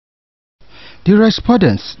The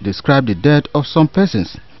respondents described the death of some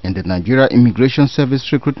persons in the Nigeria Immigration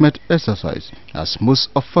Service recruitment exercise as most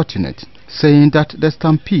unfortunate, saying that the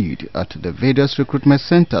stampede at the various recruitment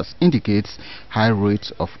centers indicates high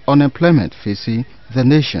rates of unemployment facing the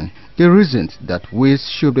nation. They reasoned that ways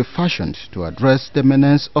should be fashioned to address the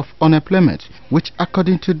menace of unemployment, which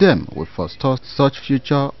according to them will forestall such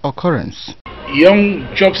future occurrence. Young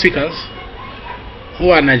job seekers who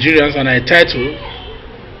are Nigerians and are entitled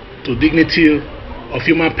to dignity of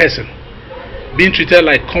human person being treated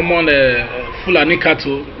like common Fulani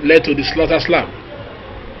cattle led to the slaughter slab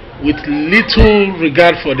with little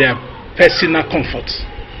regard for their personal comfort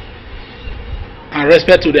and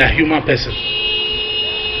respect to their human person.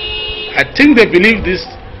 I think they believe this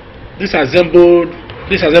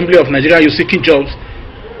assembly of Nigerian youth seeking jobs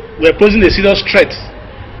were posing a serious threat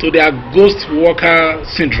to their ghost worker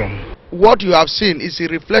syndrome. What you have seen is a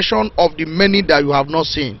reflection of the many that you have not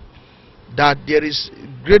seen, that there is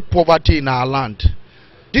great poverty in our land.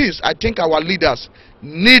 This, I think our leaders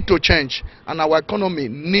need to change, and our economy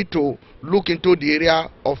need to look into the area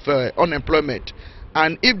of unemployment.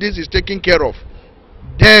 And if this is taken care of,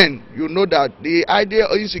 then you know that the idea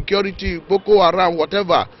of insecurity, Boko Haram,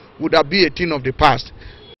 whatever, would have been a thing of the past.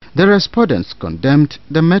 The respondents condemned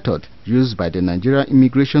the method used by the Nigeria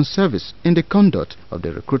Immigration Service in the conduct of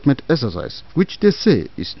the recruitment exercise, which they say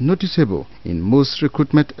is noticeable in most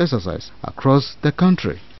recruitment exercises across the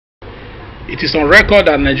country. It is on record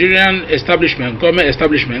that Nigerian government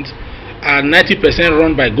establishments are 90%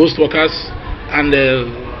 run by ghost workers and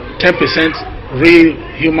 10% real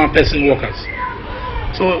human person workers.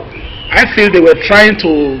 So I feel they were trying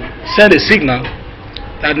to send a signal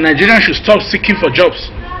that Nigerians should stop seeking for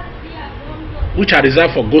jobs which are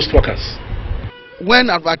reserved for ghost workers. When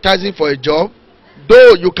advertising for a job,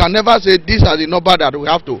 though you can never say this are the number that we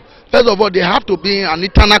have to. First of all, they have to be an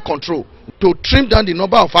internal control to trim down the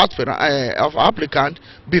number of applicants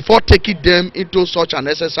before taking them into such an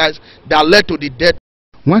exercise that led to the death.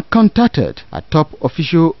 When contacted, a top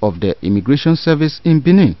official of the Immigration Service in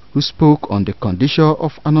Benin, who spoke on the condition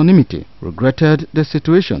of anonymity, regretted the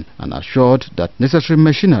situation and assured that necessary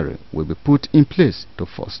machinery will be put in place to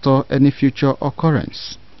forestall any future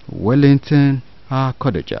occurrence. Wellington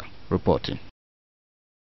Kodeja reporting.